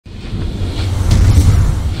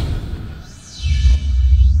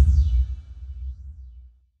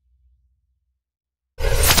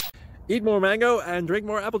Eat more mango and drink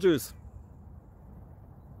more apple juice.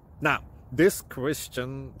 Now, this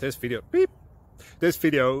video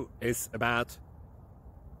is about...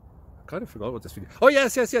 I kind of forgot what this video... Oh,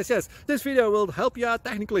 yes. This video will help you out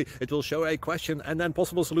technically. It will show a question and then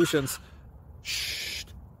possible solutions. Shh.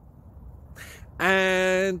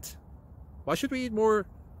 And why should we eat more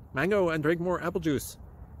mango and drink more apple juice?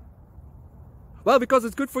 Well, because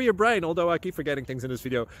it's good for your brain, although I keep forgetting things in this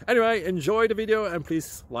video. Anyway, enjoy the video and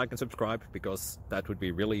please like and subscribe, because that would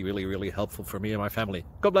be really helpful for me and my family.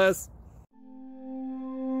 God bless!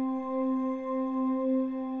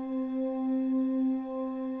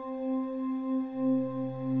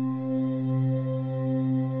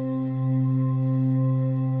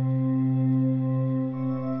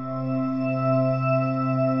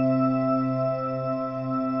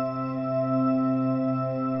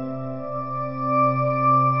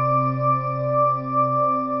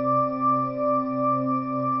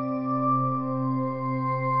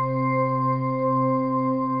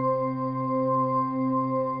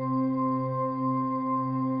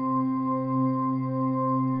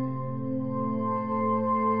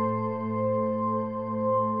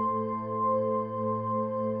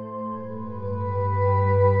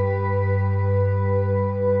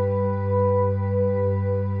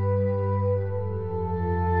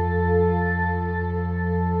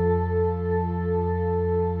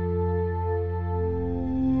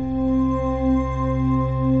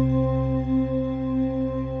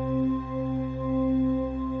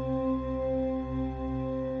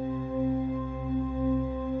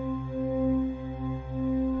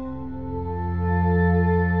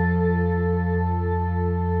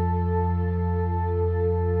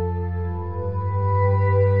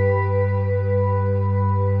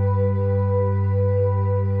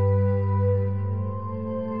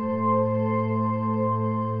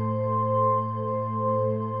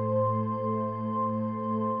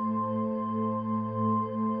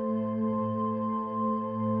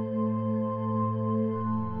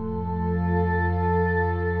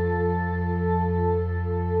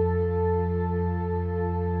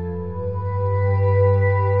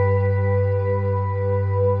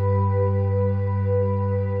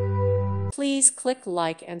 Please click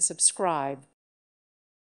like and subscribe.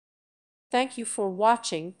 Thank you for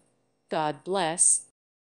watching. God bless.